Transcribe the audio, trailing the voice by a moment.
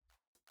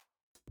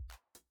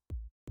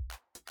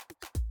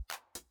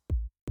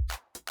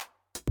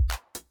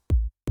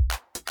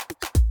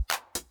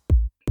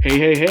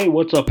Hey,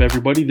 what's up,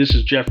 everybody? This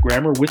is Jeff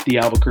Grammer with the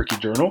Albuquerque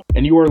Journal,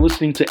 and you are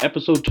listening to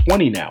episode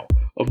 20 now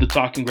of the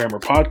Talking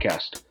Grammer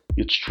podcast.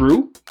 It's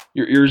true.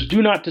 Your ears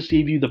do not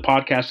deceive you. The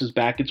podcast is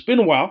back. It's been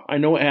a while. I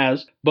know it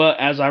has. But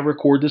as I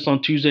record this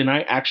on Tuesday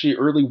night, actually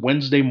early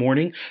Wednesday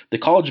morning, the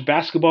college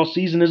basketball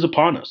season is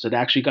upon us. It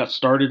actually got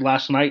started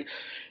last night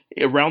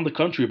around the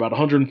country. About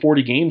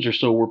 140 games or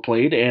so were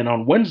played. And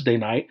on Wednesday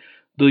night,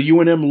 the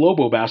UNM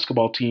Lobo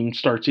basketball team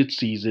starts its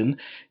season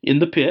in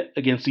the pit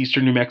against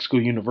Eastern New Mexico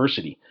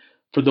University.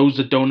 For those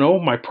that don't know,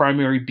 my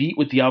primary beat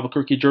with the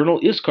Albuquerque Journal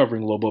is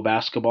covering Lobo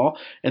basketball,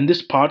 and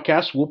this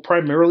podcast will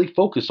primarily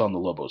focus on the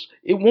Lobos.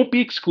 It won't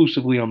be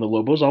exclusively on the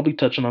Lobos. I'll be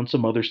touching on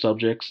some other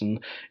subjects and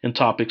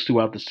topics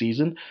throughout the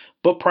season,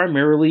 but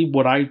primarily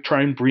what I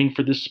try and bring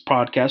for this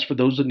podcast, for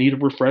those that need a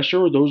refresher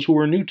or those who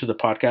are new to the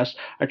podcast,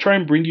 I try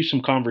and bring you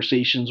some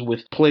conversations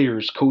with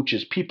players,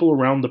 coaches, people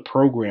around the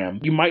program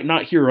you might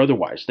not hear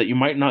otherwise, that you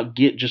might not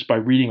get just by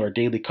reading our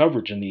daily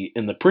coverage in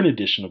the print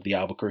edition of the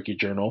Albuquerque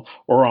Journal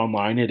or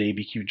online at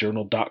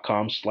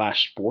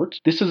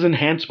abqjournal.com/sports. This is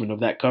enhancement of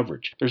that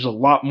coverage. There's a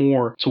lot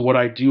more to what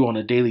I do on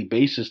a daily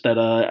basis that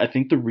I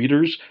think the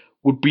readers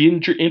would be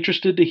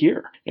interested to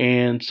hear.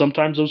 And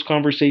sometimes those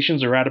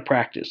conversations are out of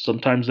practice.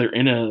 Sometimes they're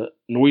in a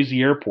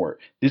noisy airport.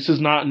 This is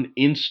not an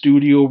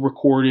in-studio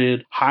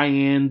recorded,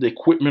 high-end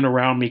equipment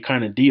around me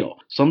kind of deal.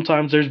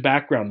 Sometimes there's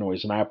background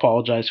noise, and I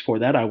apologize for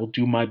that. I will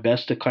do my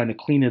best to kind of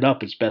clean it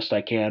up as best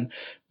I can.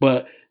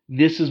 But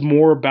this is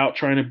more about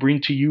trying to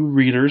bring to you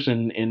readers,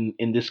 and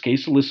in this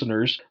case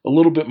listeners, a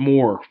little bit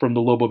more from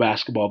the Lobo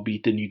basketball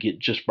beat than you get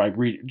just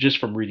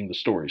from reading the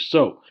stories.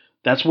 So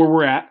that's where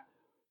we're at.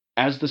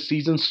 As the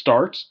season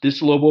starts,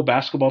 this Lobo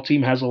basketball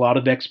team has a lot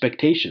of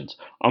expectations.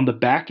 On the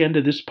back end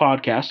of this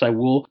podcast, I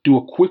will do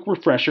a quick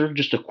refresher,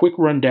 just a quick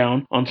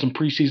rundown on some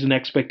preseason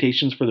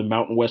expectations for the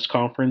Mountain West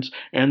Conference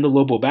and the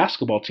Lobo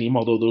basketball team,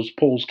 although those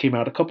polls came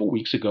out a couple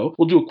weeks ago.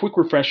 We'll do a quick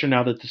refresher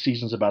now that the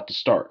season's about to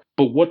start.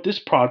 But what this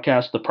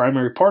podcast, the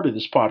primary part of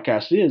this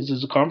podcast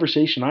is a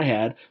conversation I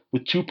had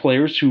with two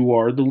players who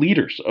are the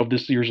leaders of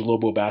this year's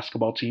Lobo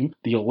basketball team,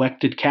 the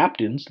elected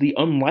captains, the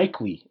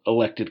unlikely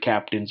elected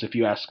captains, if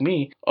you ask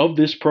me, of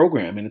this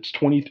program. And it's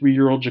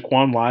 23-year-old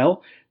Jaquan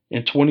Lyle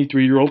and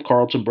 23-year-old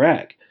Carlton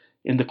Bragg.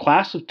 In the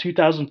class of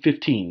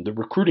 2015, the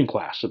recruiting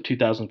class of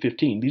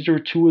 2015, these are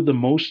two of the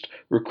most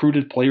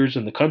recruited players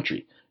in the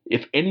country.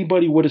 If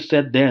anybody would have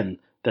said then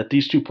that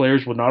these two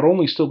players would not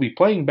only still be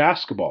playing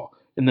basketball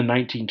in the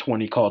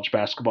 1920 college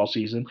basketball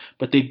season,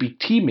 but they'd be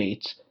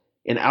teammates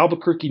in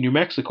Albuquerque, New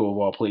Mexico, of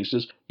all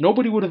places,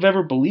 nobody would have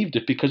ever believed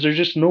it because there's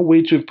just no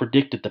way to have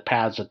predicted the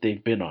paths that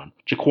they've been on.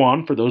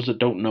 Jaquan, for those that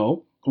don't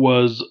know,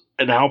 was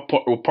now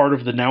part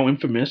of the now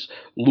infamous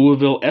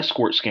Louisville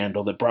escort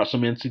scandal that brought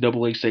some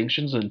NCAA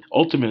sanctions and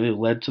ultimately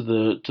led to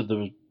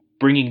the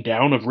bringing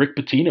down of Rick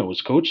Pitino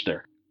as coach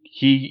there.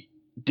 He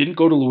didn't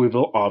go to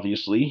Louisville,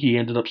 obviously. He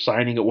ended up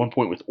signing at one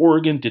point with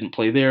Oregon, didn't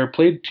play there,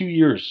 played 2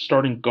 years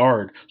starting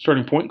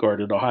point guard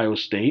at Ohio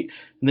State,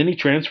 and then he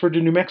transferred to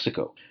New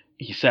Mexico.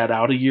 He sat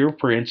out a year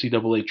per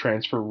NCAA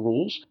transfer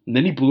rules, and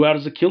then he blew out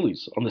his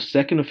Achilles. On the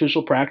second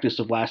official practice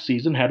of last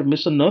season, had to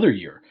miss another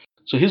year.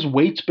 So his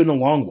wait's been a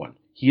long one.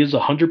 He is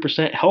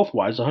 100%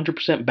 health-wise,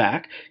 100%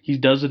 back. He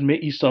does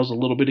admit he still has a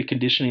little bit of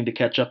conditioning to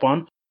catch up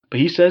on, but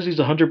he says he's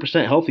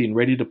 100% healthy and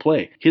ready to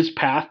play. His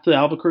path to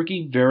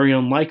Albuquerque, very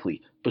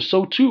unlikely, but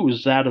so too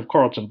is that of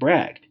Carlton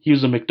Bragg. He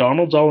was a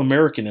McDonald's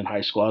All-American in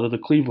high school out of the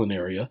Cleveland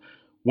area,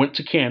 went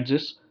to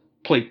Kansas,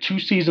 played 2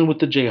 seasons with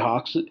the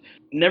Jayhawks,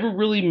 never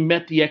really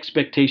met the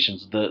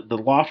expectations, the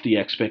lofty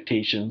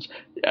expectations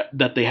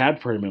that they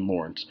had for him in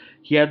Lawrence.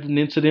 He had an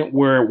incident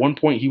where at one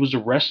point he was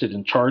arrested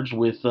and charged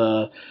with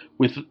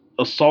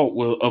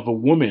assault of a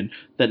woman,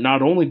 that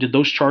not only did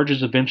those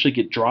charges eventually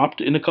get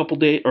dropped in a couple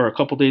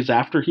days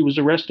after he was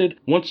arrested,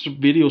 once the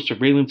video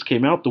surveillance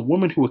came out, the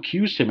woman who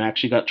accused him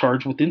actually got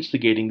charged with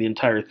instigating the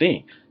entire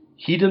thing.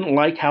 He didn't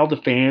like how the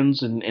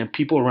fans and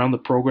people around the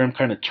program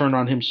kind of turned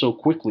on him so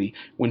quickly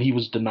when he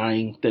was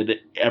denying that it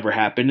ever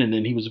happened, and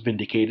then he was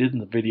vindicated,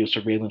 and the video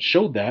surveillance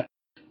showed that.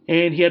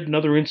 And he had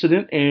another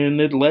incident,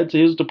 and it led to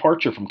his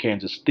departure from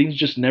Kansas. Things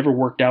just never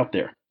worked out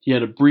there. He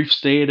had a brief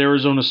stay at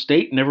Arizona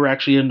State, never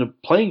actually ended up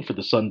playing for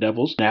the Sun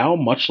Devils. Now,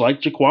 much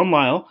like Jaquan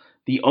Lyle,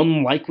 the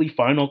unlikely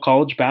final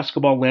college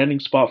basketball landing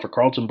spot for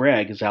Carlton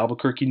Bragg is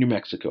Albuquerque, New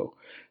Mexico.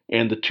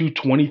 And the two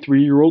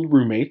 23-year-old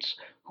roommates,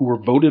 who were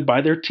voted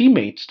by their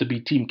teammates to be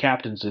team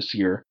captains this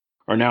year,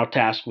 are now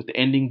tasked with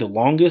ending the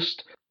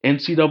longest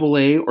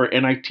NCAA or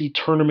NIT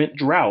tournament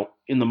drought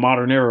in the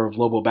modern era of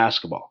Lobo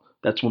basketball.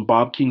 That's when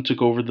Bob King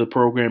took over the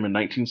program in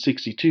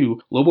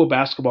 1962. Lobo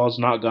basketball has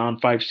not gone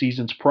 5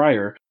 seasons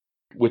prior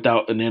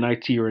without an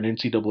NIT or an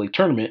NCAA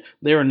tournament.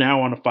 They are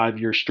now on a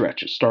 5-year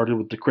stretch. It started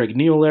with the Craig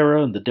Neal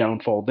era and the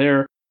downfall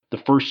there. The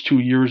first 2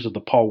 years of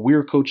the Paul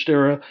Weir coached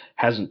era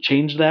hasn't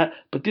changed that,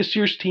 but this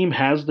year's team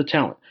has the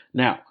talent.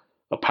 Now,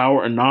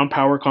 a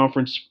non-power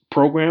conference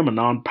program, a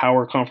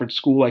non-power conference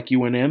school like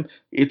UNM,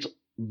 it's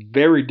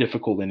very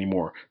difficult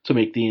anymore to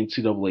make the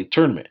NCAA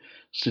tournament.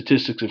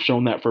 Statistics have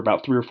shown that for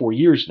about 3 or 4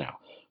 years now.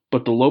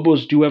 But the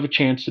Lobos do have a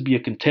chance to be a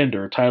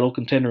contender, a title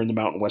contender in the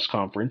Mountain West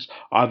Conference.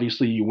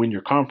 Obviously, you win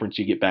your conference,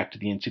 you get back to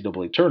the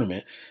NCAA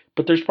tournament.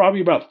 But there's probably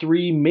about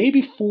 3,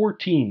 maybe 4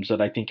 teams that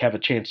I think have a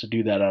chance to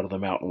do that out of the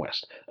Mountain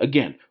West.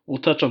 Again,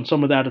 we'll touch on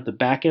some of that at the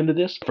back end of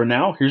this. For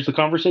now, here's the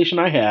conversation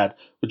I had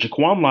with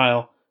Jaquan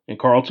Lyle and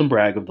Carlton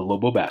Bragg of the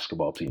Lobo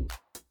basketball team.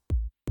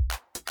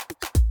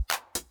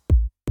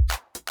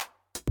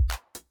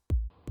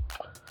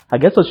 I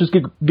guess let's just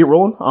get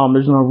rolling.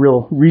 There's no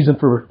real reason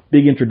for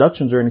big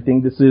introductions or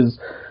anything. This is,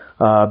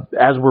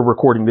 as we're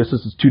recording this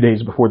is 2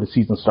 days before the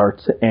season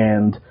starts,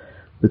 and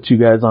the 2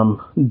 guys I'm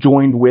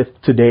joined with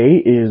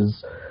today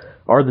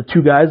are the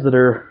 2 guys that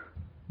are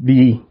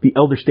the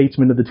elder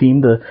statesmen of the team,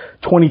 the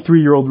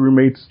 23-year-old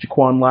roommates,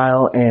 Jaquan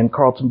Lyle and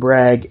Carlton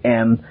Bragg.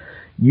 And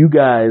you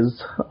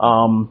guys,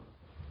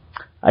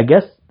 I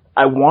guess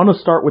I want to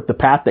start with the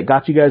path that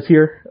got you guys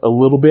here a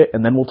little bit,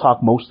 and then we'll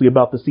talk mostly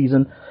about the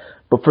season.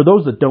 But for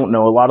those that don't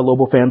know, a lot of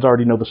Lobo fans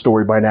already know the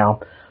story by now.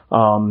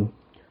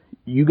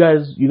 You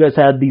guys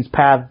had these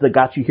paths that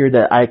got you here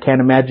that I can't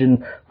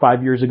imagine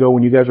 5 years ago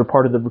when you guys were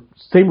part of the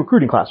same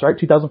recruiting class, right?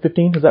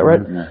 2015, is that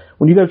right? Mm-hmm.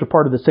 When you guys were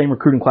part of the same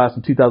recruiting class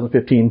in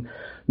 2015,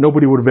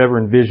 nobody would have ever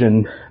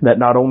envisioned that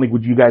not only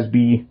would you guys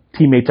be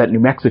teammates at New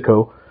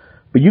Mexico,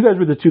 but you guys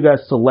were the 2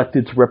 guys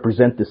selected to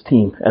represent this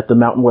team at the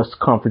Mountain West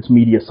Conference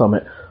Media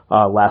Summit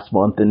last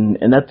month, and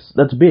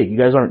that's big. You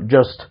guys aren't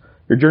just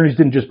your journeys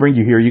didn't just bring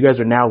you here. You guys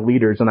are now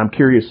leaders, and I'm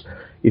curious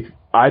if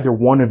either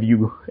one of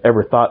you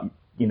ever thought,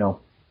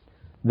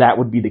 that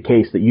would be the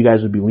case, that you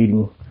guys would be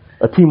leading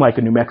a team like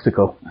a New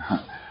Mexico.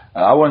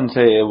 I wouldn't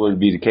say it would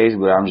be the case,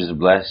 but I'm just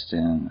blessed,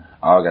 and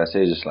all I gotta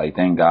say is just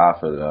thank God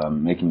for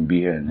making me be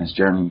here. And this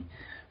journey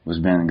has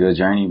been a good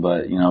journey,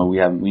 but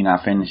we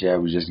not finished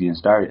yet. We're just getting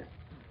started.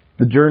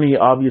 The journey,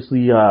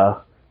 obviously,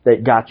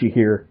 that got you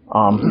here.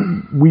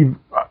 We've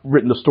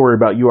written the story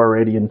about you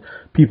already, and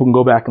people can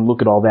go back and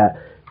look at all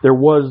that. There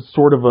was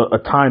sort of a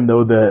time,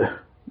 though, that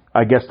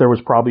I guess there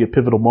was probably a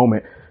pivotal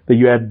moment that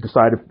you had to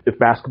decide if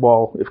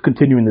basketball, if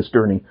continuing this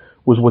journey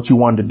was what you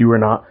wanted to do or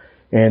not.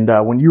 And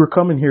when you were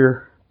coming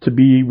here to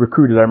be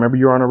recruited, I remember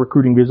you were on a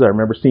recruiting visit. I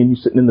remember seeing you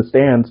sitting in the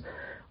stands.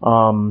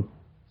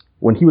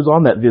 When he was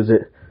on that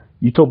visit,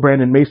 you told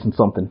Brandon Mason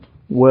something.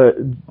 What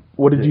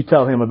did you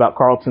tell him about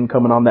Carlton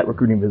coming on that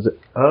recruiting visit?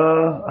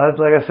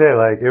 Like I said,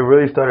 it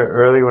really started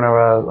early whenever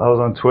I was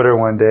on Twitter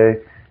one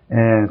day.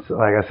 And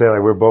like I said,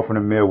 we're both from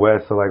the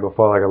Midwest, so we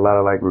follow a lot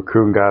of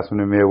recruiting guys from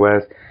the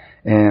Midwest.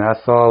 And I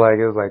saw it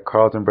was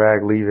Carlton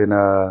Bragg leaving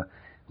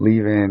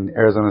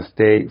Arizona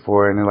State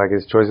and then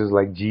his choices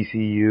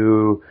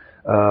GCU,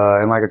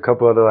 and a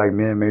couple other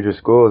mid-major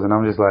schools. And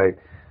I'm just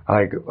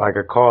I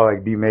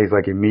called B Mays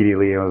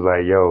immediately and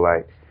was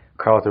yo,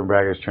 Carlton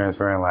Bragg is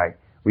transferring,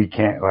 we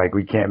can't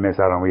miss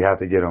out on, we have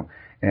to get him.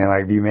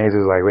 And B Mays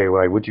was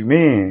wait, what you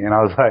mean? And I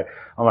was I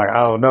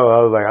don't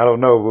know. I don't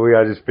know, but we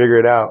gotta just figure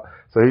it out.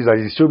 So he's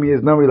just shoot me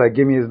his number.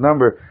 Give me his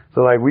number.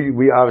 So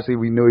we obviously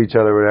we knew each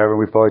other, whatever.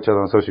 We followed each other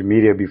on social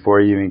media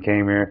before he even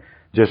came here,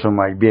 just from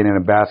being in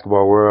the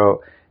basketball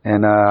world.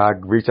 And I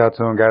reached out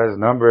to him, got his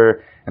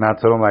number, and I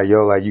told him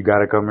yo, you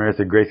gotta come here. It's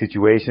a great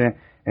situation.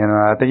 And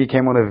I think he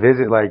came on a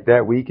visit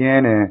that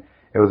weekend, and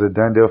it was a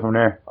done deal from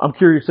there. I'm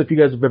curious if you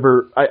guys have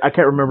ever. I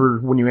can't remember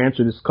when you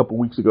answered this a couple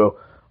weeks ago.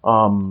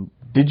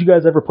 Did you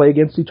guys ever play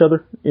against each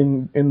other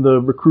in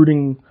the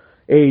recruiting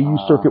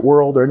AAU circuit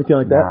world or anything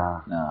like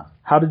that? No.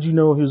 How did you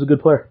know he was a good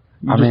player?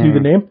 You knew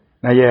the name?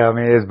 Yeah,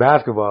 it's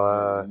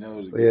basketball.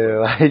 You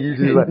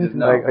just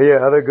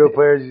other good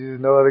players. You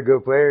just know other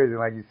good players,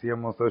 and you see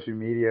them on social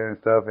media and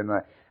stuff, and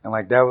that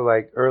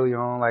was early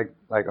on,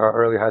 our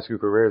early high school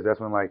careers.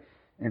 That's when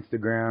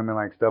Instagram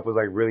and stuff was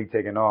really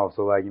taking off.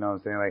 So you know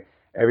what I'm saying,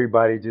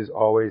 everybody just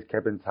always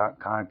kept in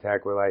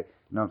contact with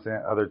you know what I'm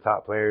saying, other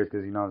top players,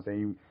 because you know what I'm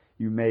saying,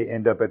 you may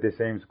end up at the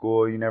same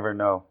school. You never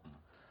know.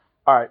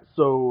 All right.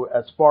 So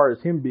as far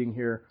as him being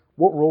here,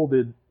 what role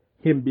did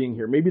him being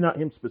here, maybe not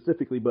him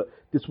specifically, but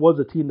this was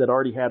a team that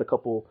already had a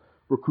couple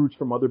recruits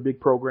from other big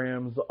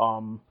programs.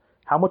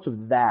 How much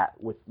of that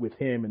with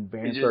him and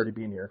Vance already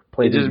being here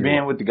played? Just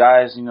being with the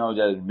guys,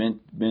 that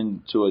have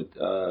been to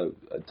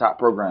a top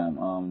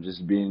program,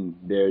 just being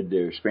their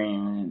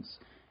experience,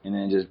 and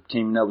then just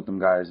teaming up with them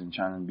guys and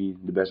trying to be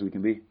the best we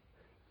can be.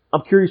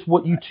 I'm curious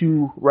what you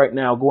two right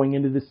now going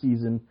into this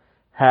season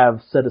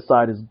have set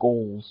aside as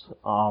goals.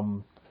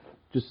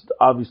 Just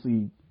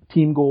obviously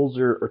team goals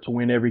are to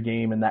win every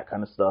game and that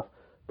kind of stuff.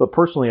 But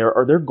personally,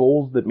 are there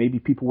goals that maybe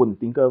people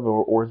wouldn't think of,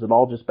 or is it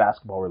all just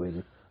basketball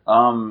related?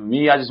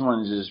 Me, I just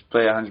want to just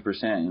play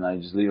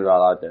 100%, just leave it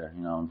all out there,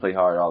 and play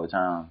hard all the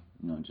time,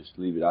 just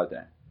leave it out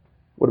there.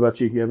 What about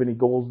you? Do you have any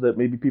goals that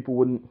maybe people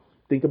wouldn't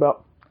think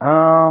about?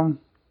 I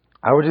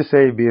would just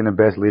say being the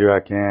best leader I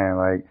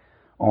can,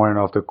 on and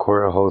off the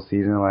court a whole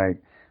season. A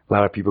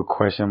lot of people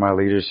question my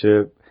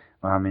leadership.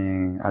 I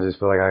just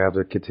feel I have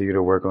to continue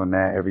to work on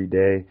that every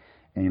day.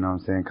 And, you know what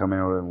I'm saying, come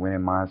in with a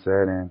winning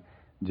mindset and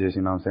just,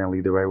 you know what I'm saying,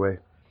 lead the right way.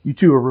 You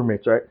two are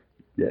roommates, right?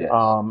 Yes.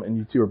 And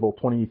you two are both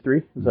 23,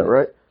 is that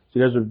right? So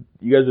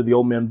you guys are the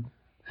old men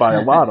by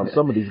a lot on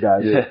some of these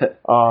guys.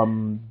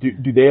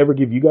 Do they ever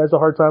give you guys a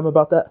hard time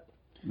about that?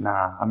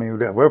 Nah, I mean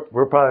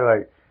we're probably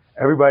like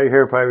everybody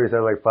here probably said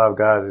like 5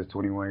 guys is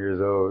 21 years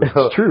old.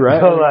 So, it's true,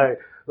 right? So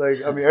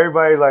like I mean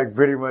everybody like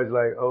pretty much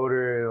like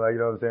older and like you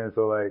know what I'm saying.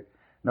 So like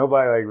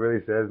nobody like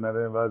really says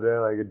nothing about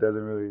that. Like it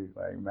doesn't really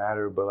like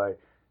matter. But like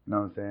you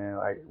know what I'm saying.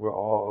 Like we're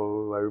all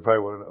old. Like we're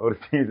probably one of the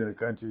oldest teams in the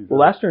country. So. Well,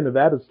 last year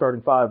Nevada's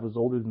starting 5 was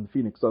older than the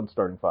Phoenix Suns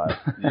starting 5.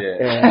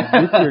 Yeah.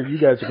 And this year you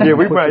guys are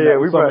we probably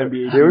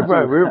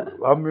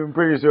I'm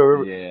pretty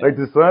sure Yeah. like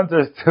the Suns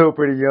are still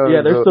pretty young.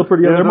 Yeah, they're still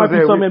pretty young. There might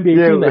be some NBA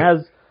team that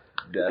has.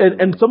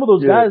 And some of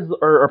those guys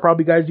are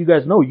probably guys you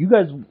guys know. You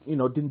guys,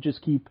 didn't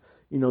just keep,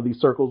 these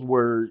circles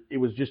where it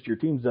was just your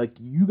teams. Like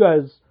you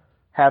guys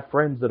have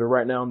friends that are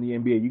right now in the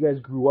NBA. You guys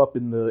grew up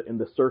in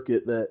the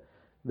circuit that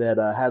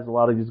has a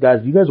lot of these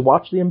guys. Do you guys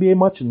watch the NBA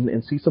much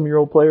and see some of your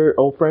old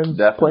friends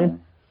playing?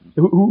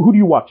 Who do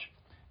you watch?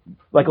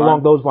 Like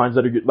along those lines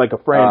that are like a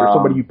friend or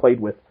somebody you played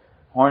with.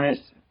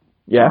 Hornets.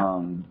 Yeah.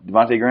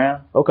 Devontae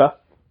Graham. Okay.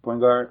 Point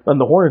guard. And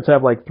the Hornets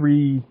have like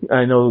 3.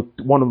 I know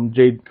one of them,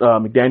 Jade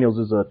McDaniels,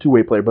 is a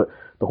two-way player, but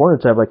the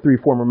Hornets have like 3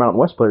 former Mountain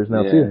West players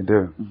now too. They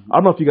do. I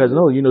don't know if you guys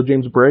know.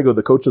 James Borrego,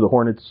 the coach of the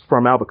Hornets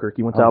from Albuquerque,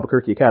 he went to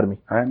Albuquerque Academy.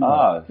 I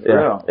know. For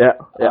real? Yeah.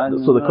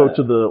 So the coach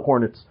of the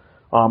Hornets.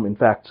 In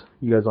fact,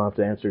 you guys don't have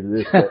to answer to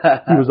this,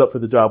 but he was up for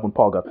the job when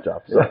Paul got the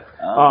job. So,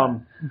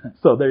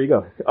 so there you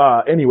go.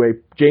 Anyway,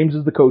 James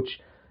is the coach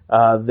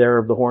there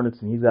of the Hornets,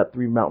 and he's got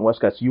 3 Mountain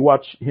West guys. So you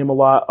watch him a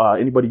lot.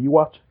 Anybody you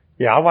watch?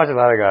 Yeah, I watch a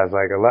lot of guys.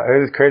 Like a lot,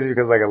 it's crazy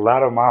because like a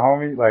lot of my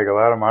homies, like a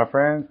lot of my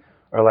friends,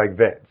 are like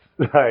vets.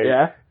 Like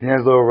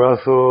D'Angelo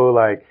Russell,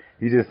 like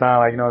he just signed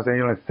like he's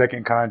on his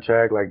 2nd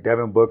contract. Like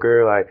Devin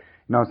Booker, like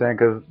you know what I'm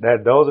saying? Because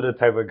those are the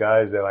type of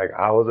guys that like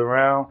I was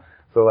around.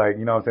 So like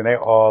they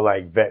all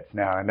like vets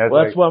now, and that's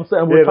that's what I'm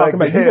saying. We're talking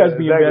about you guys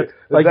being vets,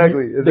 like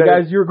the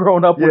guys you're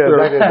growing up with are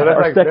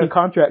like 2nd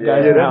contract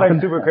guys. Yeah, that's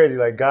like super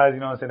crazy. Like guys,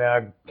 that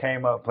I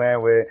came up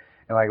playing with,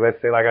 and like let's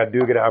say like I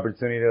do get an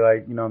opportunity to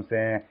like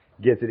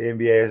get to the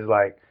NBA. It's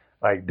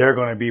like they're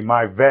gonna be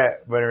my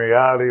vet, but in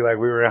reality,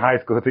 like we were in high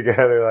school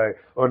together, like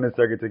on the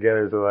circuit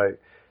together. So like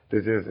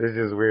it's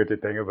just weird to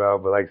think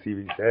about. But like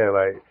CB said,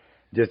 like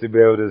just to be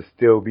able to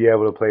still be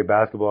able to play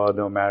basketball, it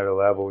don't matter the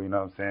level. You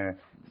know what I'm saying?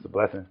 It's a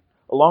blessing.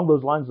 Along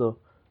those lines, though,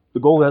 the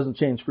goal hasn't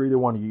changed for either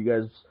one of you. You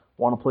guys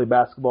want to play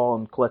basketball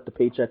and collect a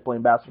paycheck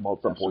playing basketball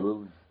at some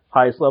point.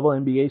 Highest level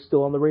NBA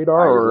still on the radar?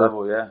 Highest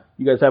level, yeah.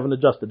 You guys haven't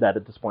adjusted that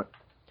at this point.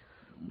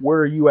 Where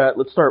are you at?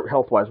 Let's start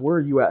health-wise. Where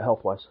are you at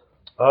health-wise?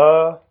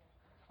 I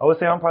would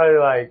say I'm probably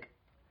like,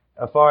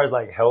 as far as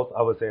like health,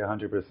 I would say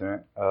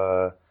 100%.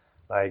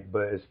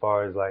 But as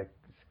far as like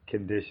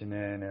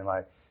conditioning and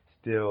like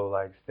still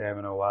like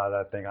stamina-wise,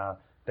 I think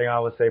I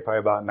would say probably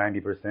about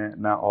 90%.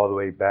 Not all the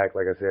way back,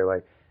 like I said,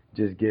 like.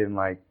 Just getting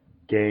like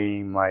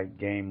game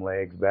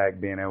legs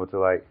back, being able to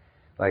like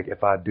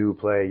if I do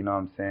play,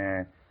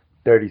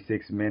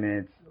 36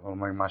 minutes,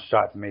 like my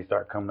shots may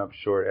start coming up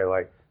short at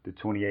like the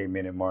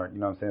 28-minute mark,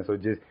 So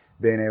just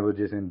being able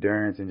just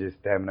endurance and just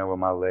stamina with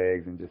my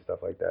legs and just stuff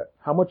like that.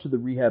 How much of the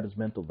rehab is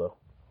mental though?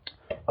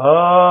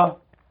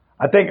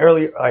 I think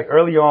early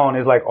on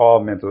is like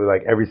all mental.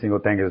 Like every single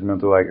thing is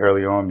mental like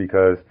early on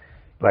because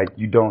like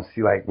you don't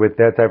see like with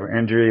that type of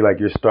injury,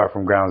 like you start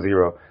from ground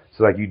zero.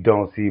 So, like, you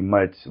don't see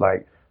much,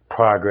 like,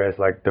 progress,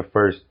 like, the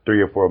first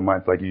 3 or 4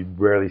 months. Like, you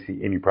rarely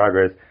see any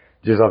progress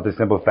just off the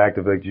simple fact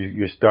of, like,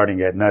 you're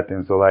starting at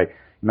nothing. So, like,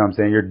 you know what I'm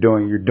saying? You're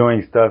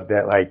doing stuff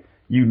that, like,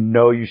 you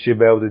should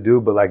be able to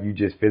do, but, like, you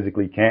just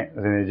physically can't.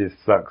 And it just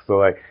sucks. So,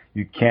 like,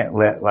 you can't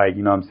let, like,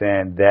 you know what I'm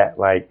saying, that,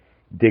 like,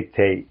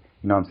 dictate,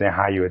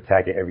 how you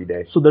attack it every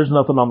day. So, there's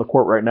nothing on the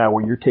court right now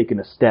where you're taking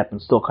a step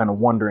and still kind of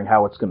wondering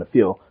how it's going to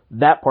feel.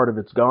 That part of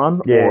it's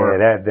gone? Yeah,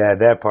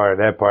 that part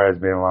has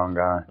been long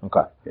gone.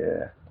 Okay.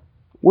 Yeah.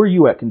 Where are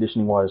you at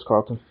conditioning-wise,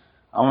 Carlton?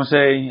 I'm going to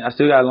say I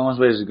still got a long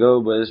ways to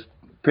go, but it's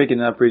picking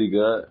up pretty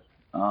good.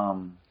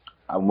 I'm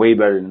way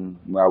better than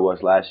where I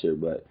was last year,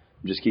 but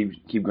just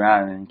keep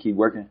grinding and keep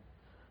working.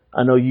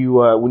 I know you,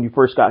 when you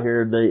first got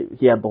here,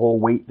 he had the whole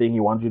weight thing. He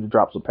wanted you to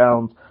drop some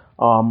pounds.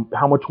 Do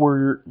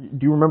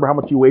you remember how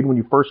much you weighed when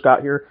you first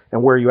got here,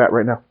 and where are you at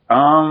right now?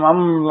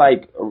 I'm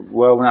like,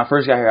 well, when I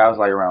first got here, I was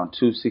like around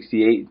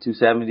 268,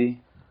 270.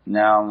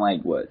 Now I'm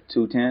like,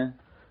 210?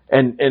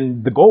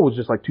 And the goal was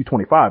just like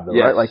 225 though,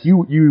 yes. Right? Like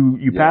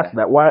you passed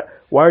that. Why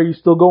are you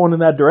still going in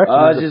that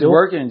direction? Just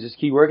working, just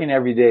keep working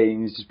every day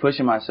and just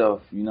pushing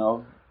myself,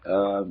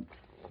 getting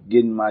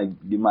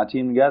my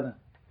team together.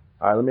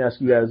 All right, let me ask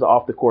you guys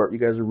off the court. You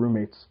guys are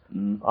roommates.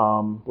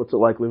 Mm-hmm. What's it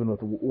like living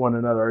with one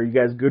another? Are you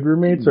guys good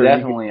roommates? Or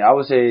definitely. I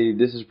would say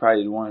this is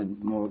probably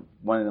one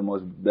of the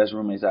most best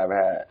roommates I've ever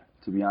had,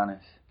 to be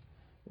honest.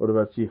 What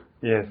about you?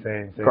 Yeah,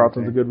 same.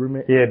 Carlton's a good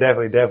roommate? Yeah,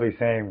 definitely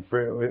same.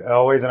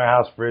 Always in our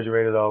house,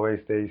 refrigerators always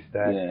stay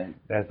stacked. Yeah.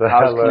 That's the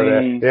house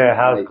clean. That. Yeah,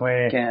 house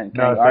clean. Can't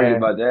argue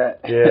about that.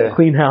 Yeah.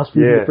 Clean house,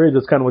 food in the fridge,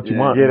 that's kind of what you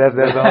want. Yeah,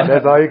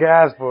 that's all you can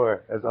ask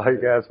for. That's all you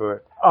can ask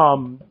for.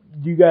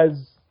 Do you guys,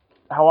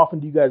 how often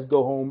do you guys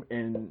go home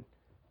and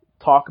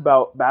talk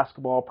about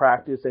basketball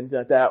practice, anything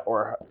like that,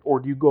 or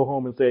do you go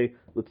home and say,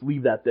 let's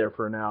leave that there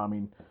for now? I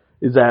mean,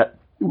 is that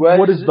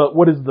what is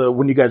the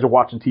when you guys are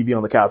watching TV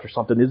on the couch or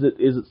something? Is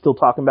it still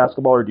talking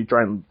basketball, or do you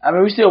try and? I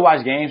mean, we still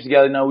watch games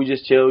together. No, we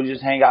just chill, we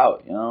just hang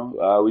out.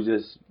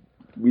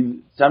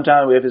 We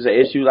sometimes if it's an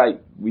issue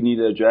like we need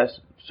to address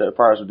as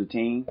far as with the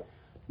team,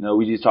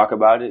 we just talk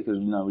about it because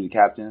we're the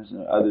captains.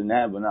 Other than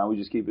that, but now we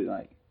just keep it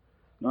like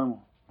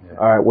normal. Yeah.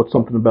 All right, what's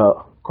something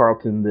about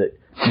Carleton that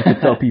you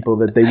could tell people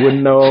that they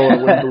wouldn't know or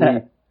wouldn't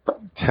believe?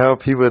 Tell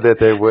people that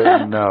they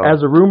wouldn't know.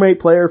 As a roommate,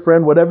 player,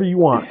 friend, whatever you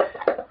want.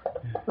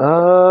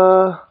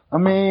 I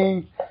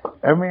mean,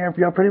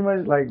 y'all pretty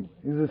much like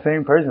he's the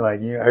same person.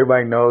 Like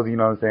everybody knows. You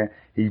know what I'm saying?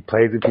 He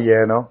plays the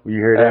piano. You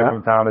hear that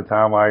from time to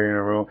time while you're in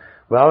the room.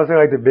 But I would say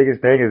like the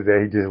biggest thing is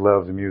that he just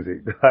loves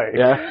music. Like,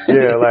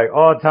 yeah, like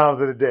all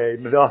times of the day,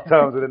 all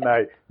times of the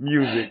night,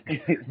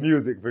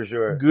 music for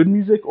sure. Good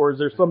music, or is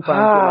there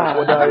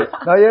sometimes?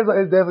 No, yeah,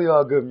 it's definitely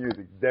all good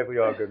music. Definitely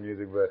all good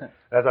music. But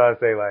that's how I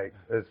say like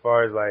as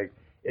far as like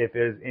if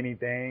there's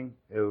anything,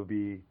 it would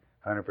be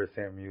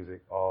 100%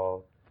 music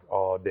all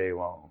day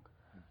long.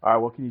 All right,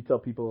 what can you tell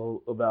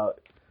people about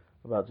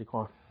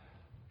Jaquan?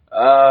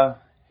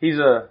 He's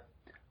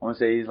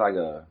he's like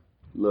a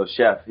little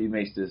chef. He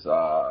makes this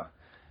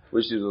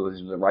which is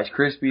a Rice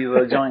Krispie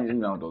little joint.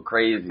 He's gonna go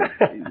crazy.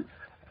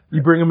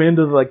 You bring him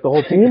into like the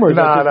whole team, or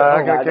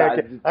I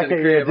can't.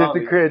 Yeah, just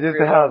the crib, just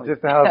the house.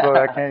 So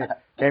I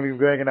can't be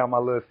bringing out my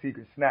little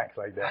secret snacks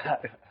like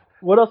that.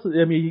 What else?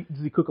 I mean,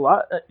 does he cook a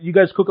lot? You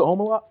guys cook at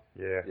home a lot?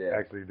 Yeah.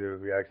 Actually do.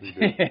 We actually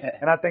do.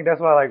 And I think that's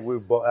why we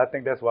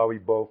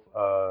both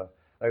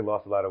like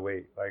lost a lot of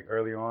weight. Like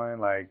early on,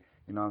 like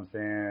you know what I'm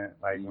saying.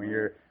 Like when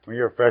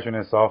you're a freshman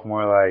and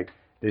sophomore, like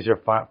this is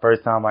your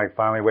first time like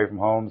finally away from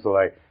home. So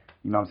like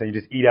you know what I'm saying. You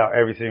just eat out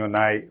every single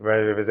night,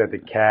 whether if it's at the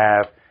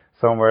Calf,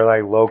 somewhere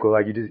like local.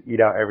 Like you just eat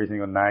out every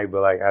single night.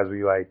 But like as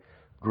we like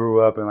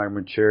grew up and like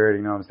matured,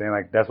 you know what I'm saying.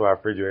 Like that's why our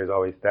refrigerator is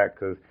always stacked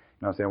because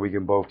you know what I'm saying. We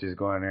can both just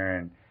go in there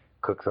and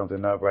cook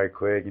something up right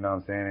quick, you know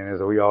what I'm saying? And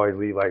so we always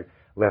leave like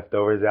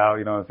leftovers out,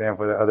 you know what I'm saying,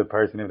 for the other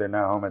person if they're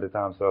not home at the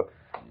time. So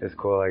it's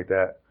cool like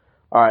that.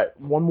 All right,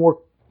 one more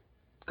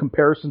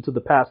comparison to the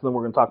past, and then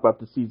we're going to talk about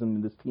this season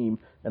and this team,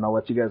 and I'll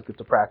let you guys get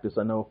to practice.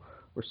 I know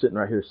we're sitting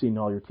right here seeing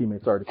all your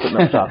teammates already putting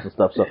up shots and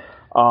stuff. So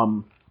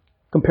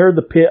compare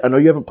the Pit. I know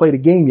you haven't played a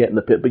game yet in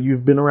the Pit, but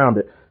you've been around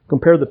it.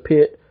 Compare the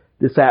Pit,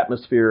 this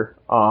atmosphere,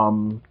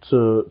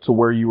 to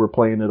where you were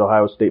playing at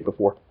Ohio State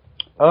before.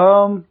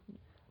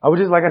 I was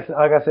just like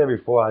I said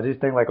before. I just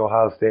think like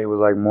Ohio State was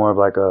like more of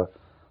like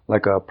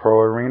a pro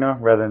arena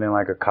rather than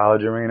like a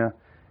college arena.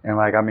 And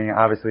like I mean,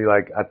 obviously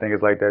like I think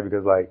it's like that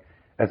because like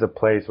it's a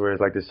place where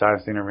it's like the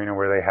Schottenstein Arena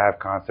where they have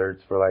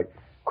concerts for like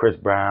Chris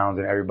Browns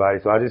and everybody.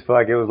 So I just feel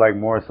like it was like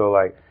more so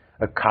like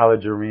a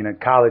college arena.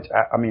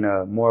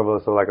 More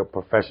of a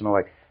professional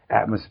like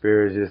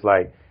atmosphere is just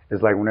like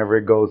it's like whenever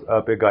it goes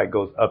up, it like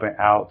goes up and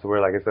out. So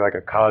where like it's like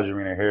a college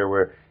arena here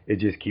where it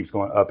just keeps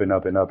going up and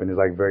up and up, and it's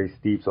like very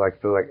steep. So I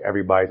feel like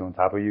everybody's on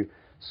top of you,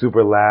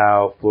 super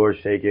loud, floor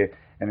shaking.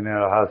 And then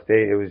at Ohio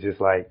State, it was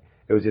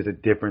just a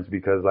difference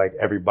because like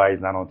everybody's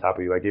not on top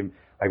of you.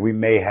 Like we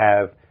may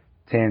have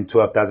 10,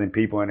 12,000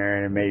 people in there,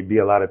 and it may be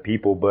a lot of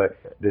people, but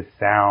the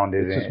sound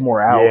isn't. It's just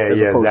more out.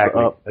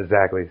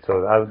 Exactly.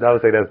 So I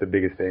would say that's the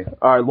biggest thing.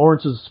 All right,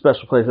 Lawrence is a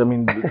special place. I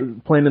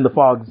mean, playing in the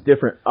Fog is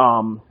different.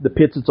 The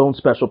Pit's its own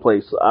special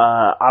place.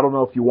 I don't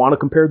know if you want to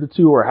compare the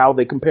two or how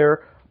they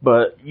compare.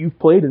 But you've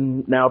played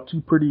in now two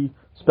pretty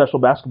special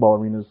basketball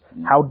arenas.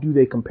 How do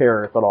they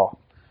compare, if at all?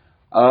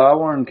 I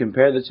wouldn't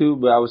compare the two,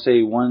 but I would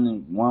say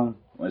one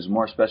is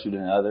more special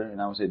than the other, and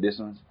I would say this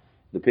one,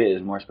 the Pit,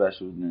 is more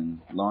special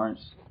than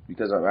Lawrence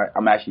because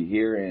I'm actually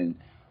here and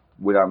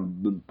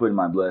I'm putting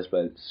my blood,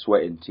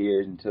 sweat, and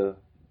tears into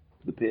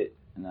the Pit,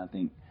 and I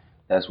think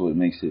that's what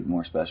makes it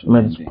more special.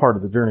 I mean, it's part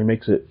of the journey,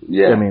 makes it.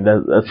 Yeah. I mean,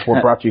 that's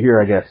what brought you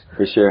here, I guess.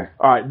 For sure.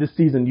 All right, this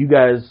season, you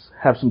guys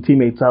have some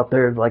teammates out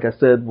there. Like I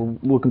said, we're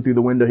looking through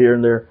the window here,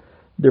 and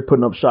they're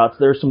putting up shots.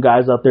 There's some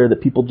guys out there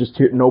that people just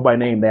know by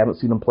name. They haven't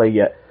seen them play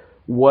yet.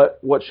 What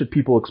should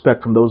people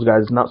expect from those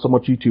guys? Not so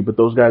much you two, but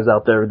those guys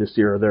out there this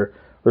year. There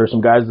are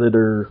some guys that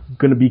are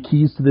going to be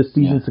keys to this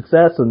season's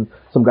success, and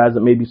some guys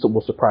that maybe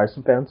will surprise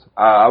some fans.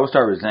 I would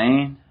start with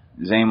Zane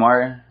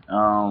Martin.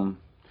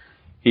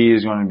 He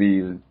is going to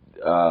be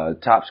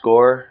top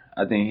scorer.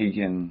 I think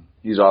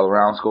he's all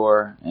around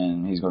scorer,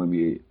 and he's going to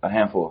be a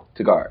handful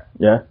to guard.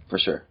 Yeah. For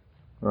sure.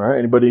 All right.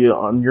 Anybody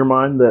on your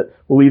mind that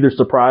will either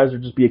surprise or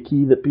just be a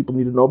key that people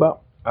need to know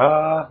about?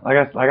 Like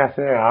I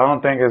said, I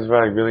don't think it's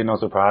really no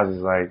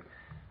surprises. Like,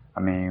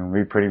 I mean,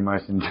 we pretty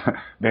much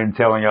been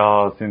telling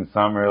y'all since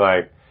summer,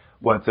 like,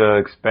 what to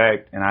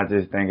expect, and I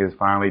just think it's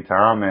finally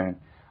time, and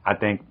I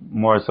think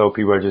more so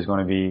people are just going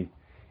to be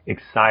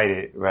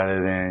excited rather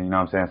than, you know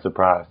what I'm saying,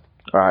 surprised.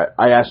 All right,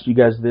 I asked you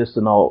guys this,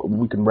 and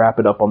we can wrap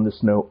it up on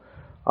this note.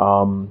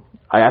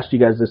 I asked you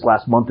guys this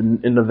last month in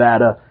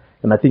Nevada,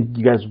 and I think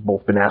you guys have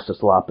both been asked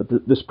this a lot,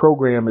 but this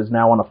program is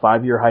now on a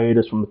 5-year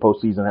hiatus from the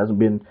postseason. It hasn't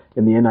been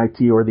in the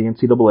NIT or the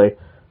NCAA.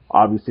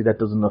 Obviously, that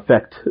doesn't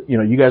affect,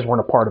 you guys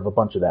weren't a part of a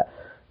bunch of that.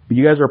 But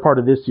you guys are a part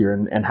of this year,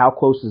 and how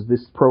close is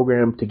this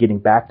program to getting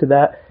back to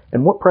that?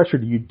 And what pressure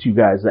do you two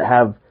guys that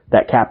have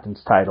that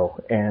captain's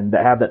title and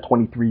that have that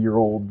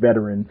 23-year-old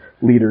veteran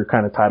leader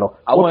kind of title,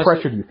 what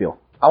pressure do you feel?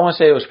 I won't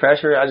say it was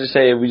pressure. I just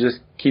say if we just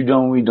keep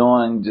doing what we're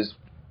doing, just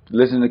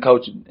listen to the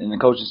coach and the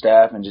coaching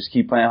staff and just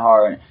keep playing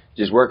hard,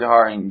 just working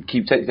hard and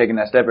keep taking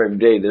that step every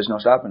day, there's no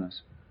stopping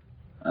us.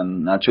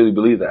 And I truly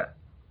believe that.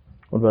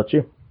 What about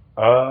you?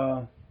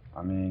 I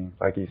mean,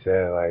 like you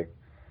said, like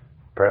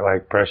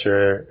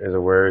pressure is a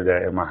word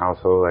that in my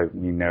household, like,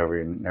 we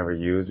never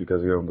use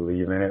because we don't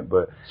believe in it.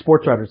 But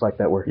sports writers like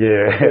that word.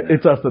 Yeah.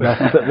 It's us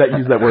that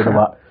use that word a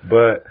lot.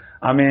 But,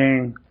 I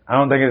mean, I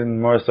don't think it's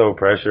more so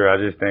pressure. I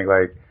just think,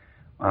 like,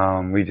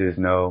 we just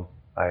know,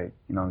 like,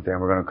 you know what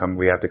I'm saying,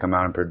 we have to come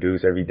out and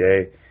produce every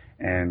day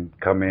and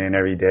come in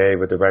every day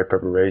with the right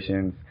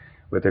preparations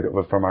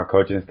from our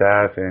coaching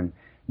staff and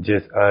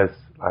just us,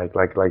 like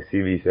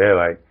CV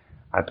said,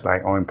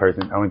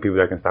 only people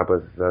that can stop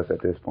us is us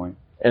at this point.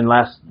 And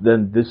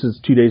then this is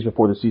 2 days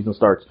before the season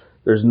starts.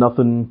 There's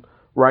nothing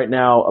right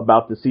now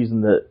about the season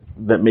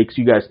that makes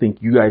you guys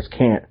think you guys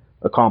can't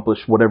accomplish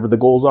whatever the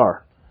goals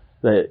are.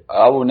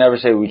 I would never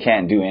say we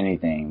can't do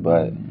anything,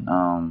 but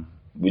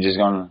we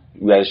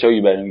got to show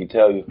you better than we can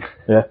tell you.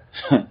 Yeah.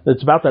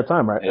 It's about that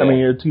time, right? Yeah. I mean,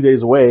 you're 2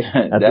 days away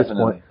at Definitely. this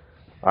point.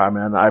 All right,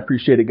 man. I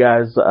appreciate it,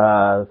 guys.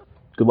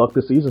 Good luck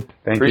this season.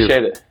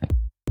 Appreciate it.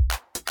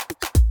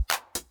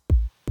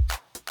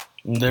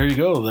 There you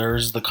go.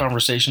 There's the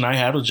conversation I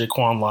had with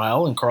Jaquan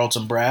Lyle and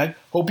Carlton Bragg.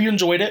 Hope you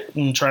enjoyed it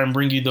and try and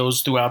bring you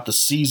those throughout the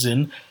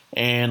season.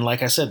 And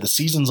like I said, the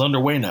season's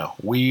underway now.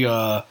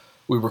 I'm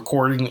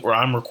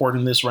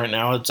recording this right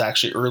now. It's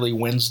actually early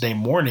Wednesday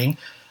morning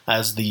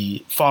as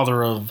the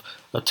father of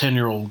a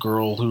 10-year-old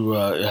girl who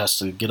has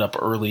to get up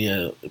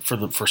early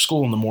for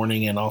school in the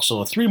morning, and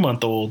also a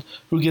 3-month-old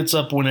who gets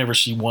up whenever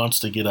she wants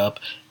to get up.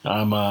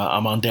 I'm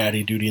on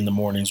daddy duty in the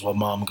mornings while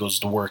mom goes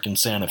to work in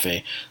Santa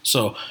Fe.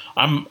 So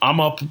I'm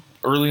up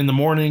early in the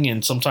morning,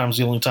 and sometimes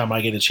the only time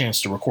I get a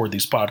chance to record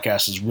these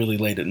podcasts is really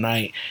late at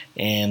night,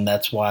 and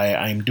that's why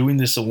I'm doing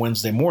this a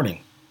Wednesday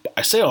morning.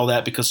 I say all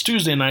that because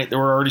Tuesday night there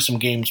were already some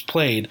games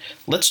played.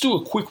 Let's do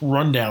a quick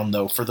rundown,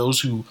 though, for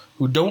those who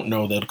don't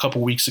know that a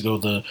couple weeks ago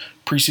the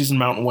preseason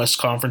Mountain West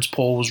Conference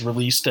poll was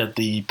released at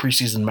the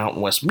preseason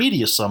Mountain West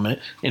Media Summit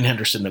in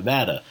Henderson,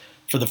 Nevada.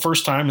 For the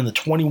first time in the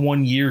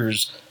 21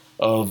 years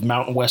of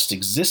Mountain West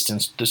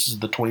existence, this is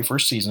the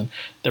 21st season,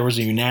 there was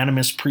a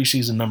unanimous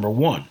preseason number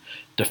one.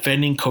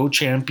 Defending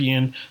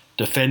co-champion,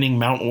 defending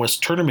Mountain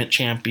West tournament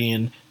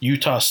champion,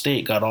 Utah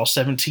State got all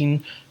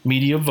 17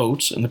 media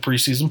votes in the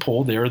preseason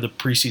poll. They are the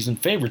preseason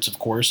favorites, of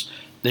course.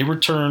 They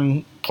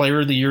return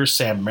Player of the Year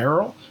Sam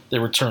Merrill. They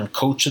return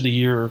Coach of the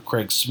Year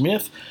Craig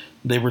Smith.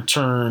 They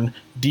return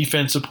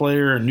Defensive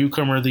Player and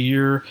Newcomer of the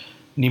Year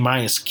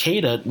Nehemias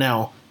Queta.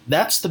 Now,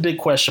 that's the big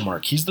question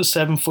mark. He's the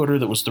 7-footer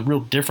that was the real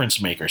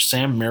difference maker.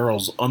 Sam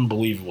Merrill's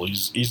unbelievable.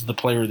 He's the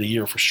Player of the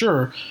Year for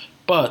sure.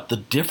 But the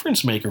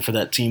difference maker for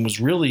that team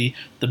was really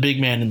the big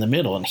man in the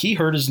middle, and he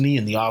hurt his knee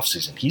in the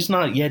offseason. He's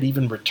not yet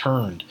even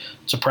returned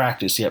to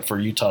practice yet for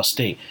Utah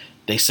State.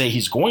 They say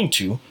he's going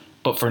to,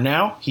 but for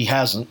now, he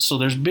hasn't. So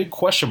there's big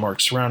question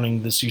marks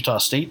surrounding this Utah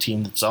State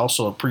team that's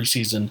also a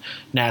preseason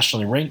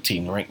nationally ranked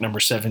team, ranked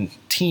number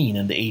 17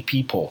 in the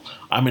AP poll.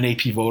 I'm an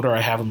AP voter.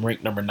 I have them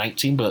ranked number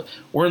 19, but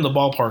we're in the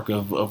ballpark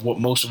of what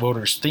most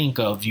voters think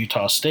of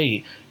Utah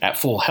State at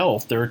full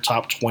health. They're a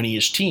top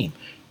 20-ish team.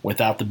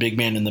 Without the big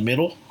man in the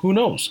middle, who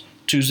knows?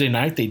 Tuesday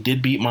night, they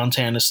did beat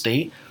Montana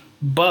State,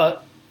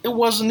 but it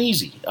wasn't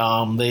easy.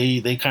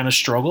 They kind of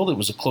struggled. It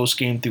was a close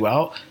game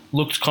throughout.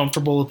 Looked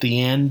comfortable at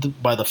the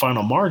end by the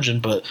final margin,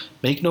 but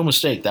make no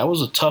mistake, that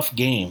was a tough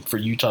game for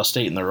Utah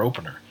State in their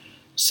opener.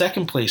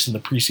 Second place in the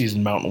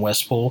preseason Mountain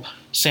West poll,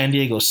 San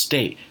Diego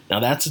State. Now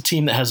that's a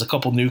team that has a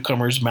couple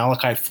newcomers.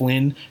 Malachi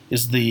Flynn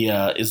is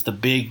the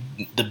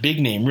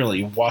big name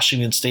really,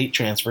 Washington State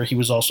transfer. He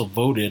was also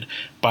voted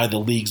by the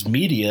league's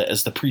media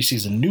as the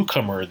preseason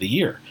newcomer of the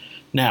year.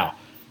 Now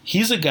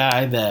he's a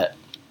guy that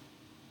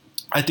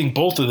I think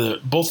both of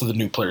the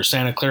new players,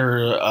 Santa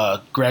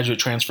Clara graduate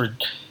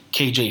transferred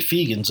KJ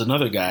Fegan's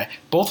another guy.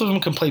 Both of them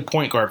can play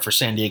point guard for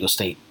San Diego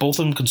State. Both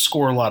of them can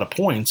score a lot of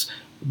points.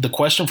 The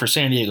question for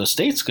San Diego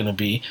State's going to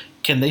be,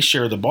 can they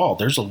share the ball?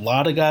 There's a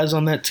lot of guys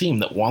on that team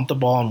that want the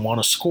ball and want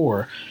to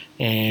score,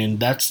 and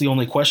that's the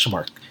only question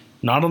mark.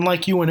 Not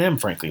unlike UNM,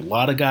 frankly. A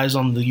lot of guys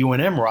on the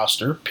UNM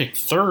roster picked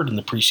third in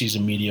the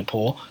preseason media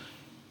poll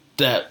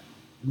that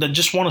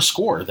just want to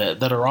score,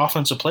 that are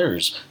offensive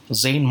players.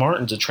 Zane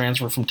Martin's a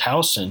transfer from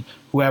Towson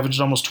who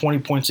averaged almost 20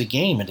 points a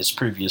game at his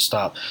previous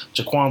stop.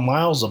 Jaquan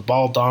Lyle's a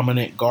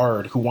ball-dominant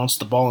guard who wants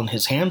the ball in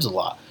his hands a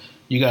lot.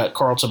 You got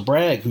Carlton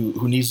Bragg,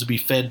 who needs to be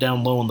fed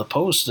down low in the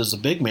post as a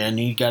big man.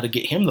 You got to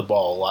get him the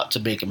ball a lot to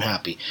make him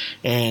happy.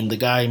 And the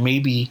guy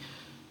maybe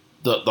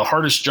the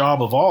hardest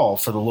job of all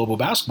for the Lobo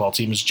basketball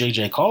team is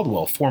J.J.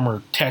 Caldwell,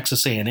 former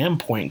Texas A&M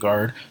point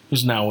guard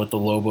who's now with the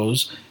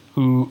Lobos,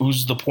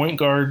 who's the point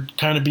guard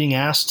kind of being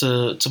asked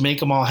to make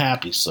them all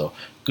happy. So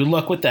good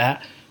luck with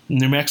that.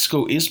 New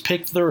Mexico is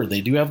picked third.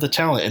 They do have the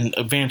talent.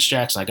 And Vance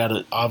Jackson, I got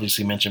to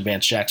obviously mention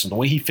Vance Jackson. The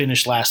way he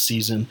finished last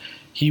season,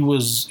 he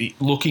was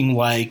looking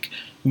like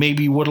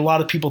maybe what a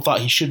lot of people thought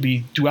he should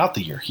be throughout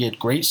the year. He had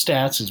great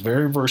stats. He's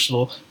very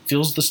versatile,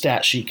 fills the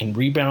stat sheet, can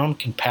rebound,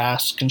 can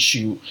pass, can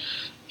shoot.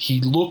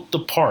 He looked the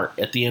part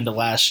at the end of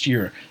last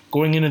year.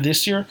 Going into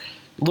this year,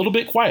 a little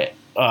bit quiet.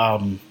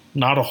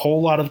 Not a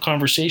whole lot of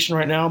conversation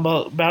right now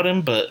about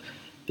him, but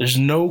there's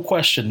no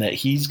question that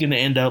he's going to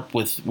end up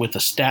with a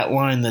stat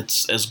line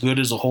that's as good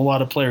as a whole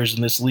lot of players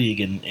in this league,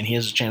 and he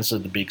has a chance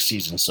at the big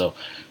season. So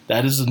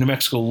that is the New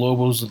Mexico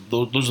Lobos.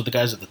 Those are the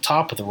guys at the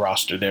top of the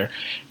roster there,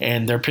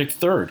 and they're picked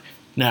third.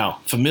 Now,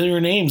 familiar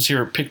names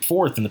here picked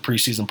fourth in the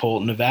preseason poll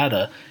at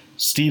Nevada.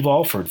 Steve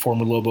Alford,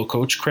 former Lobo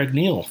coach. Craig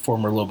Neal,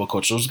 former Lobo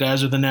coach. Those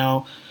guys are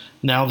the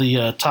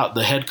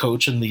the head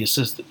coach and the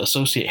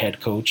associate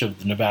head coach of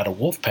the Nevada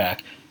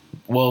Wolfpack.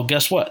 Well,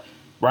 guess what?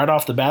 Right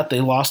off the bat,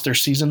 they lost their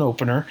season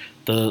opener.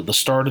 The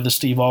start of the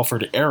Steve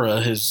Alford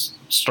era has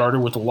started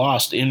with a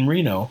loss in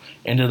Reno,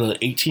 ended an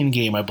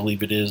 18-game, I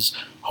believe it is,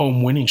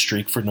 home winning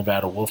streak for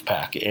Nevada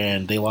Wolfpack,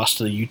 and they lost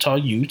to the Utah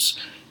Utes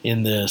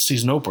in the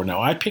season opener.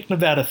 Now, I picked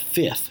Nevada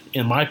fifth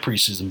in my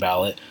preseason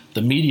ballot.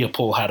 The media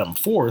poll had them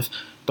fourth,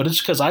 but it's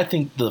because I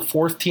think the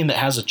fourth team that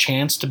has a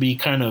chance to be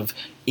kind of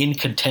in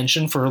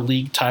contention for a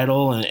league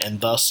title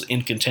and thus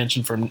in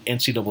contention for an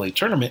NCAA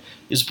tournament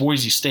is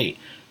Boise State.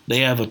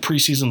 They have a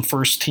preseason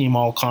first-team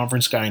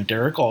all-conference guy in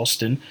Derek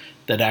Alston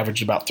that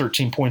averaged about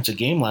 13 points a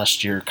game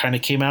last year. Kind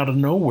of came out of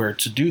nowhere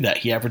to do that.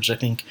 He averaged, I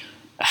think,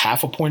 a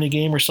half a point a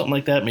game or something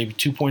like that, maybe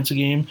 2 points a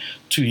game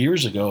 2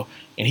 years ago,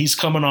 and he's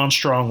coming on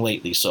strong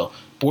lately. So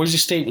Boise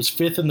State was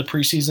fifth in the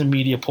preseason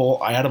media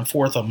poll. I had him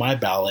fourth on my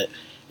ballot.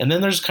 And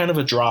then there's kind of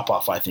a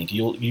drop-off, I think.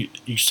 You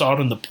saw it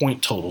in the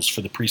point totals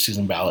for the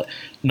preseason ballot.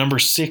 Number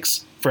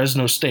 6,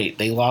 Fresno State.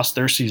 They lost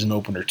their season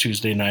opener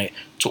Tuesday night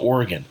to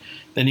Oregon.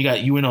 Then you got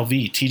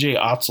UNLV. TJ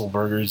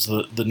Otzelberger is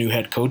the new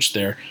head coach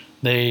there.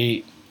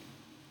 UNLV's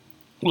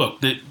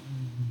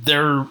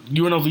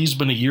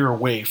been a year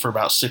away for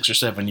about 6 or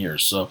 7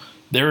 years, so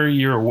they're a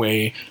year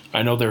away.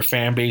 I know their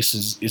fan base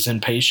is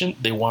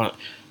impatient. They want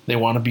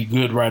to be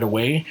good right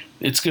away.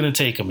 It's going to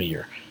take them a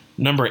year.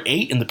 Number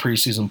 8 in the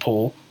preseason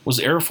poll was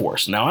Air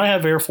Force. Now, I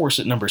have Air Force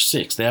at number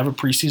 6. They have a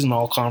preseason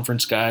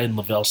all-conference guy in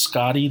Lavelle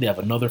Scotty. They have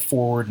another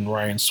forward in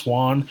Ryan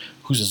Swan,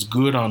 who's as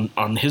good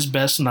on his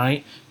best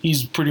night.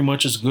 He's pretty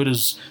much as good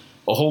as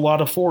a whole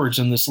lot of forwards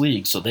in this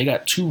league. So they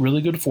got 2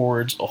 really good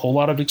forwards, a whole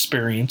lot of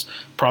experience,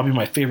 probably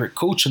my favorite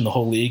coach in the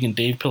whole league, and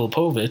Dave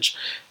Pilipovich.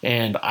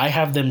 And I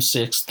have them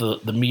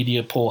 6th. The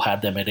media poll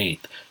had them at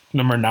 8th.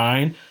 Number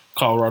 9,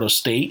 Colorado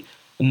State.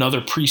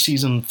 Another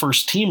preseason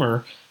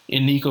first-teamer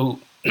in Nico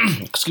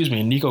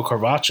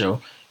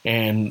Carvacho,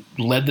 and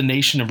led the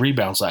nation in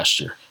rebounds last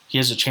year. He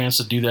has a chance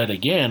to do that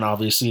again,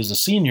 obviously, as a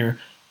senior,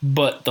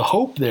 but the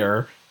hope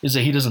there is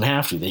that he doesn't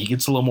have to, that he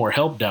gets a little more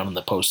help down in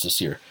the post this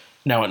year.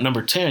 Now, at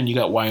number 10, you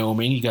got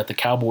Wyoming. You got the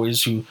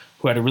Cowboys, who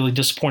had a really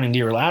disappointing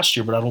year last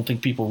year, but I don't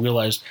think people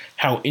realized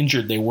how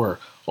injured they were.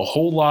 A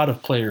whole lot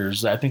of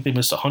players, I think they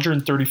missed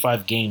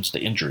 135 games to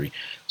injury.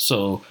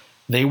 So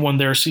they won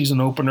their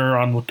season opener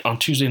on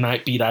Tuesday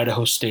night, beat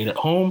Idaho State at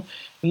home.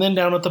 And then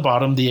down at the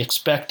bottom, the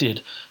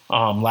expected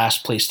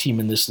last-place team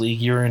in this league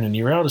year in and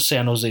year out is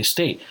San Jose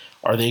State.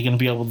 Are they going to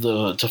be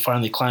able to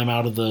finally climb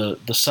out of the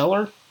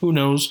cellar? Who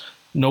knows?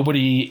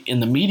 Nobody in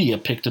the media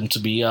picked them to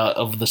be.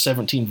 Of the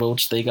 17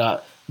 votes, they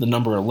got the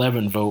number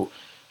 11 vote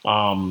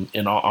on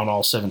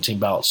all 17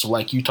 ballots. So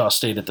like Utah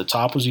State at the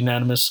top was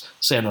unanimous,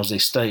 San Jose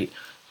State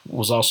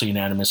was also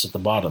unanimous at the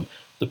bottom.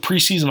 The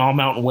preseason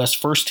All-Mountain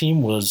West first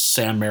team was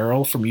Sam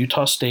Merrill from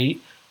Utah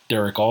State,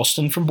 Derek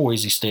Alston from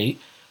Boise State,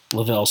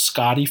 Lavelle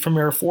Scotty from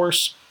Air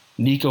Force,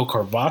 Nico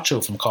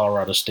Carvacho from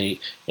Colorado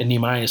State, and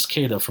Neemias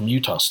Queta from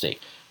Utah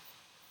State.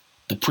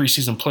 The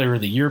preseason player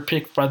of the year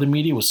picked by the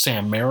media was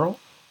Sam Merrill.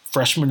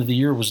 Freshman of the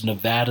year was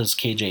Nevada's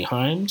KJ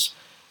Himes.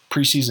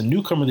 Preseason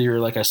newcomer of the year,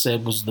 like I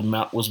said, was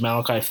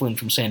Malachi Flynn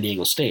from San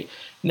Diego State.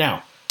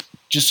 Now,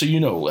 just so you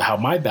know how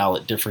my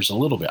ballot differs a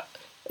little bit.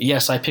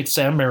 Yes, I picked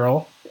Sam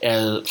Merrill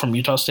from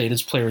Utah State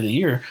as player of the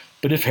year,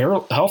 but if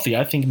healthy,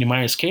 I think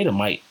Neemias Queta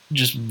might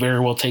just very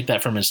well take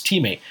that from his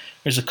teammate.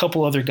 There's a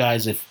couple other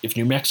guys, if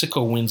New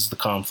Mexico wins the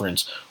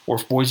conference, or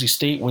if Boise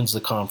State wins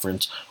the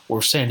conference, or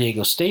if San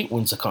Diego State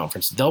wins the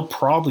conference, they'll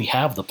probably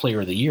have the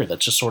player of the year.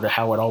 That's just sort of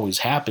how it always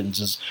happens,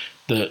 is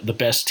the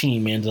best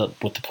team ends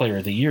up with the player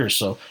of the year.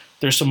 So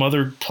there's some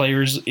other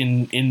players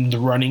in the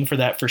running for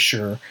that for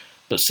sure,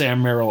 but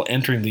Sam Merrill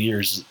entering the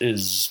year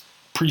is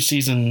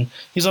preseason.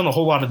 He's on a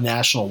whole lot of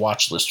national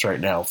watch lists right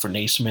now for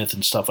Naismith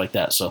and stuff like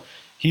that. So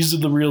he's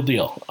the real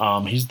deal.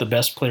 He's the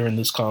best player in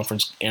this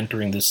conference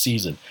entering this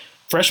season.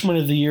 Freshman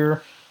of the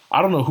year,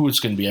 I don't know who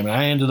it's going to be. I mean,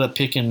 I ended up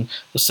picking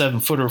the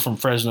 7-footer from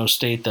Fresno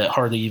State that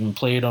hardly even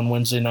played on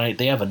Wednesday night.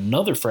 They have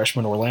another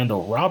freshman,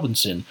 Orlando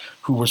Robinson,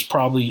 who was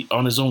probably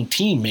on his own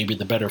team maybe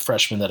the better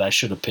freshman that I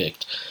should have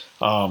picked.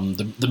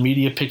 The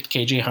media picked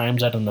KJ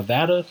Himes out of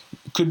Nevada.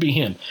 Could be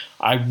him.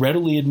 I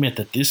readily admit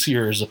that this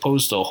year, as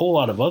opposed to a whole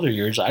lot of other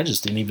years, I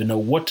just didn't even know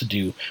what to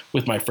do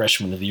with my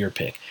freshman of the year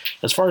pick.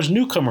 As far as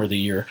newcomer of the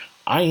year,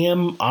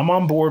 I'm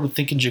on board with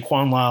thinking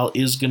Jaquan Lyle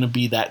is going to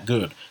be that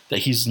good. That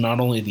he's not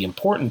only the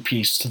important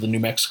piece to the New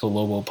Mexico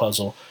Lobo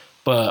puzzle,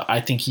 but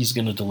I think he's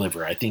going to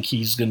deliver. I think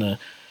he's going to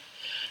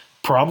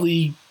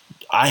probably.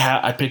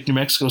 I picked New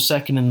Mexico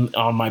second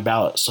on my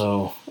ballot,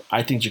 so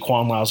I think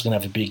Jaquan Lyle is going to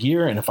have a big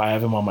year, and if I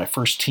have him on my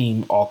first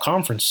team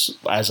all-conference,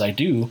 as I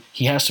do,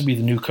 he has to be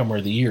the newcomer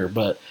of the year.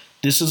 But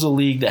this is a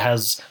league that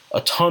has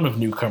a ton of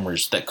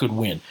newcomers that could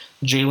win.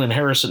 Jalen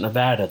Harris at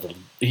Nevada,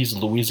 he's a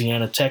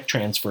Louisiana Tech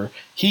transfer.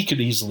 He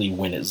could easily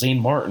win it. Zane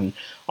Martin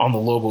on the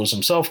Lobos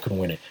himself could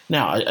win it.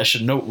 Now, I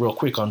should note real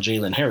quick on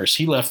Jalen Harris,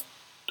 he left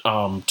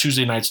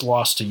Tuesday night's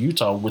loss to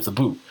Utah with a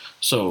boot.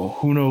 So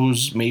who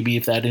knows, maybe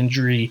if that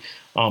injury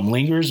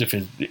lingers, if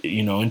it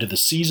into the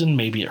season,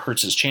 maybe it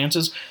hurts his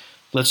chances.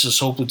 Let's just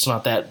hope it's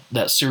not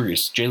that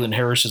serious. Jalen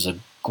Harris is a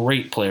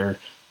great player,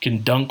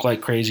 can dunk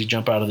like crazy,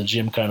 jump out of the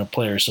gym kind of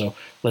player. So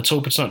let's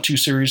hope it's not too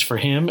serious for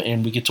him,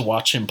 and we get to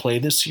watch him play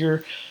this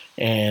year.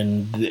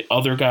 And the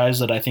other guys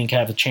that I think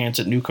have a chance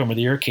at newcomer of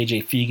the year,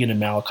 KJ Fegan and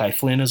Malachi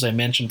Flynn, as I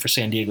mentioned, for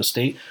San Diego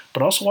State.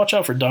 But also watch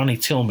out for Donnie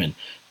Tillman,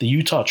 the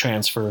Utah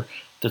transfer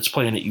that's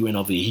playing at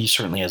UNLV. He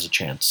certainly has a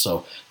chance.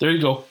 So there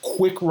you go.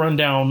 Quick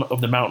rundown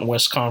of the Mountain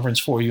West Conference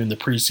for you in the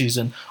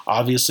preseason.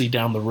 Obviously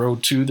down the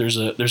road too,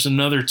 there's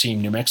another team,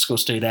 New Mexico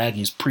State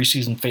Aggies,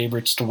 preseason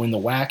favorites to win the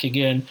WAC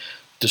again.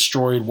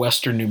 Destroyed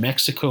Western New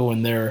Mexico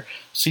in their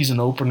season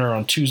opener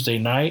on Tuesday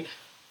night.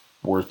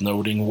 Worth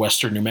noting,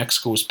 Western New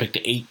Mexico was picked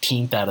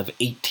 18th out of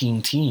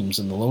 18 teams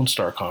in the Lone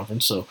Star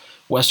Conference, so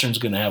Western's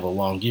going to have a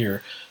long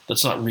year.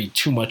 Let's not read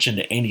too much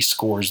into any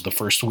scores the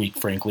first week,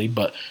 frankly,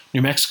 but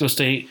New Mexico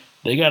State,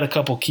 they got a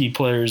couple key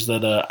players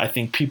that I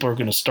think people are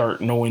going to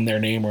start knowing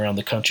their name around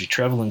the country.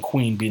 Trevelin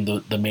Queen being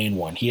the main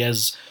one. He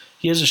has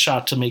a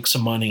shot to make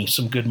some money,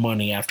 some good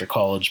money after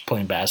college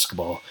playing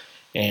basketball,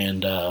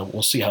 and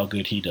we'll see how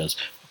good he does.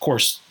 Of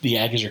course, the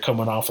Aggies are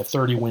coming off a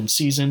 30-win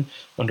season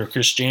under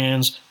Chris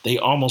Jans. They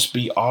almost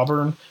beat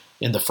Auburn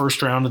in the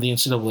first round of the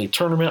NCAA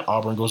tournament.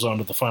 Auburn goes on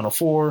to the Final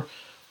Four.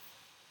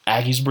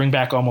 Aggies bring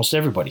back almost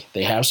everybody.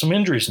 They have some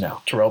injuries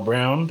now. Terrell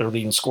Brown, their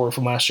leading scorer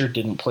from last year,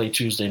 didn't play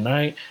Tuesday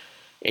night.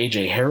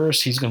 A.J.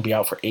 Harris, he's going to be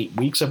out for 8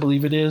 weeks, I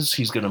believe it is.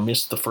 He's going to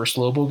miss the first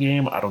Lobo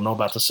game. I don't know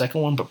about the second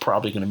one, but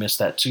probably going to miss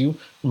that too.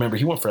 Remember,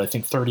 he went for, I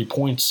think, 30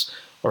 points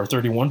or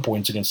 31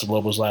 points against the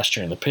Lobos last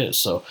year in the pit,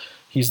 so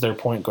he's their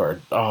point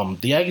guard.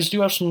 The Aggies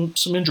do have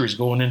some injuries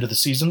going into the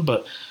season,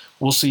 but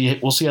we'll see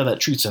how that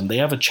treats them. They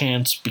have a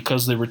chance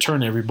because they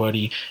return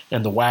everybody,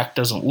 and the WAC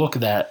doesn't look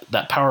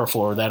that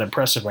powerful or that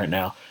impressive right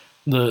now.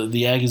 The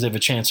Aggies have a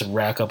chance to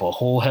rack up a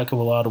whole heck of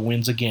a lot of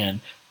wins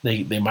again.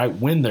 They might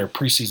win their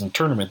preseason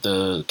tournament,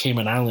 the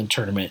Cayman Island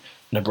tournament.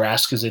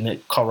 Nebraska's in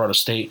it, Colorado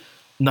State.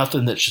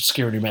 Nothing that should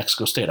scare New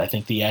Mexico State. I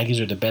think the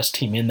Aggies are the best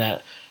team in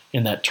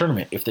that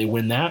tournament. If they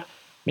win that,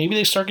 maybe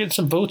they start getting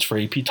some votes for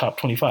AP Top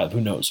 25.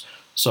 Who knows?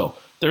 So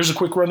there's a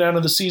quick rundown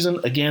of the season.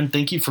 Again,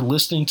 thank you for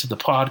listening to the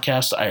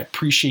podcast. I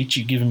appreciate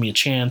you giving me a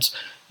chance.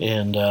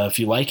 And if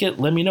you like it,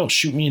 let me know.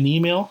 Shoot me an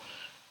email.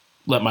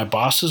 Let my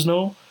bosses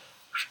know.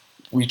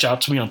 Reach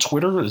out to me on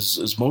Twitter.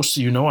 As most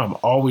of you know, I'm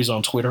always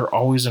on Twitter,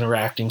 always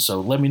interacting.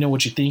 So let me know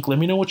what you think. Let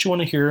me know what you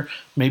want to hear.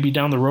 Maybe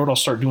down the road I'll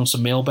start doing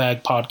some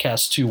mailbag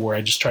podcasts too, where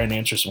I just try and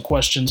answer some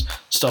questions,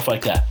 stuff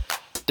like that.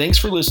 Thanks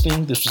for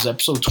listening. This was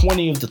episode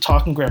 20 of the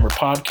Talking Grammar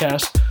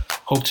podcast.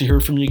 Hope to hear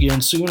from you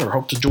again soon, or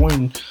hope to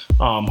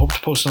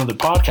post another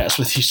podcast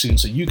with you soon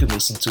so you can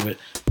listen to it.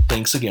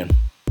 Thanks again.